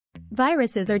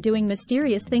Viruses are doing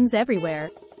mysterious things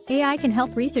everywhere. AI can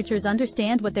help researchers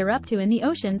understand what they're up to in the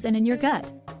oceans and in your gut.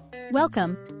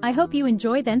 Welcome. I hope you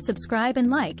enjoy, then subscribe and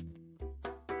like.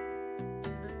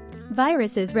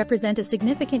 Viruses represent a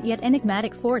significant yet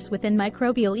enigmatic force within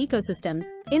microbial ecosystems,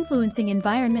 influencing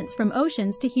environments from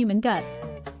oceans to human guts.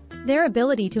 Their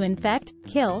ability to infect,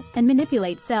 kill, and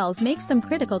manipulate cells makes them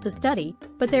critical to study,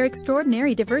 but their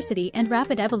extraordinary diversity and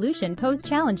rapid evolution pose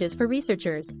challenges for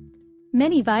researchers.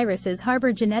 Many viruses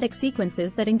harbor genetic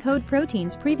sequences that encode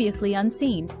proteins previously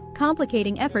unseen,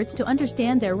 complicating efforts to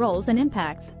understand their roles and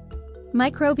impacts.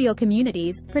 Microbial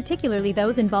communities, particularly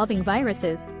those involving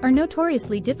viruses, are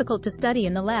notoriously difficult to study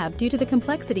in the lab due to the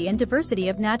complexity and diversity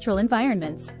of natural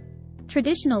environments.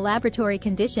 Traditional laboratory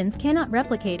conditions cannot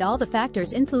replicate all the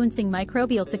factors influencing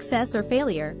microbial success or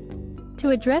failure. To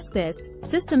address this,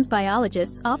 systems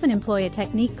biologists often employ a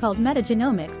technique called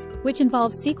metagenomics, which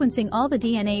involves sequencing all the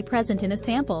DNA present in a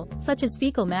sample, such as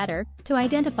fecal matter, to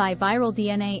identify viral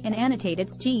DNA and annotate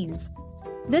its genes.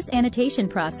 This annotation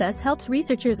process helps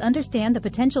researchers understand the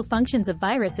potential functions of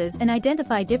viruses and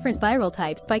identify different viral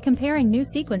types by comparing new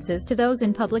sequences to those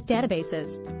in public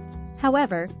databases.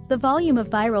 However, the volume of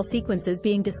viral sequences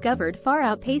being discovered far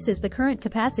outpaces the current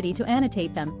capacity to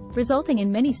annotate them, resulting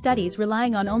in many studies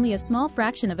relying on only a small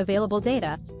fraction of available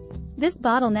data. This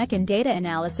bottleneck in data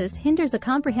analysis hinders a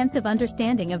comprehensive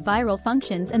understanding of viral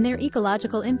functions and their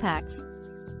ecological impacts.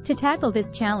 To tackle this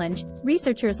challenge,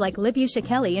 researchers like Libusha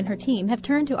Kelly and her team have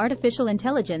turned to artificial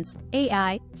intelligence,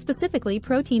 AI, specifically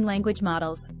protein language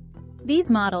models.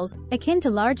 These models, akin to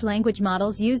large language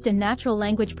models used in natural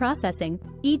language processing,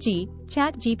 e.g.,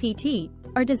 ChatGPT,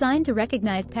 are designed to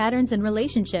recognize patterns and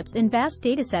relationships in vast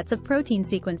datasets of protein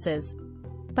sequences.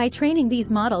 By training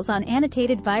these models on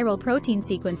annotated viral protein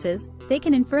sequences, they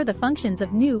can infer the functions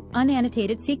of new,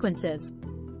 unannotated sequences.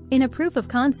 In a proof of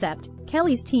concept,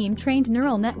 Kelly's team trained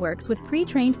neural networks with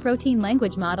pre-trained protein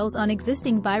language models on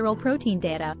existing viral protein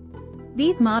data.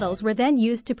 These models were then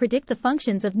used to predict the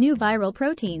functions of new viral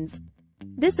proteins.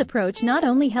 This approach not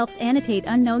only helps annotate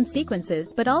unknown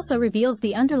sequences but also reveals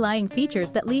the underlying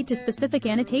features that lead to specific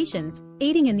annotations,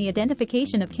 aiding in the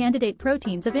identification of candidate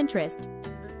proteins of interest.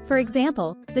 For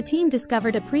example, the team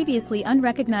discovered a previously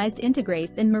unrecognized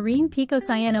integrase in marine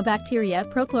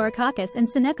Picocyanobacteria Prochlorococcus and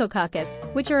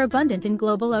Synechococcus, which are abundant in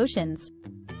global oceans.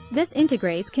 This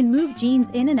integrase can move genes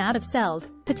in and out of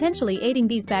cells, potentially aiding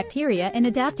these bacteria in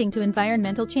adapting to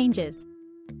environmental changes.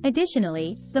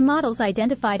 Additionally, the models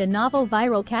identified a novel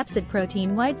viral capsid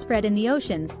protein widespread in the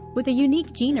oceans, with a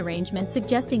unique gene arrangement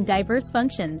suggesting diverse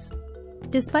functions.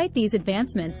 Despite these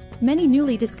advancements, many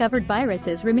newly discovered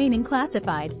viruses remain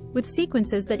unclassified, with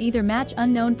sequences that either match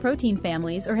unknown protein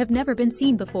families or have never been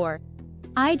seen before.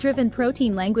 AI-driven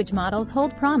protein language models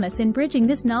hold promise in bridging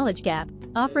this knowledge gap,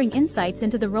 offering insights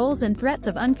into the roles and threats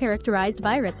of uncharacterized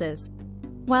viruses.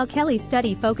 While Kelly's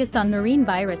study focused on marine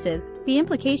viruses, the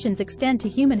implications extend to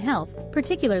human health,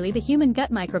 particularly the human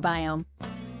gut microbiome.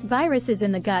 Viruses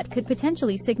in the gut could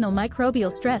potentially signal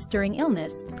microbial stress during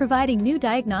illness, providing new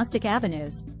diagnostic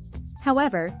avenues.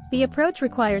 However, the approach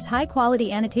requires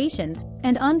high-quality annotations,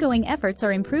 and ongoing efforts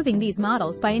are improving these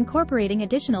models by incorporating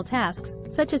additional tasks,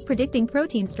 such as predicting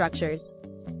protein structures.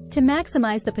 To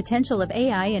maximize the potential of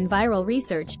AI in viral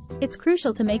research, it's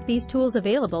crucial to make these tools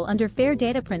available under fair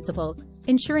data principles,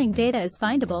 ensuring data is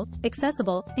findable,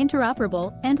 accessible,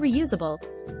 interoperable, and reusable.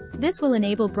 This will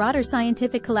enable broader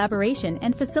scientific collaboration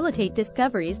and facilitate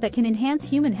discoveries that can enhance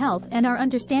human health and our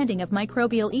understanding of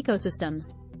microbial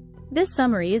ecosystems. This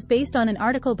summary is based on an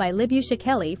article by Libusha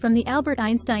Kelly from the Albert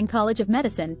Einstein College of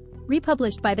Medicine,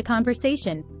 republished by The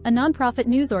Conversation, a nonprofit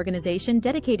news organization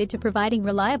dedicated to providing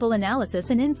reliable analysis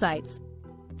and insights.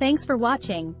 Thanks for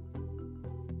watching.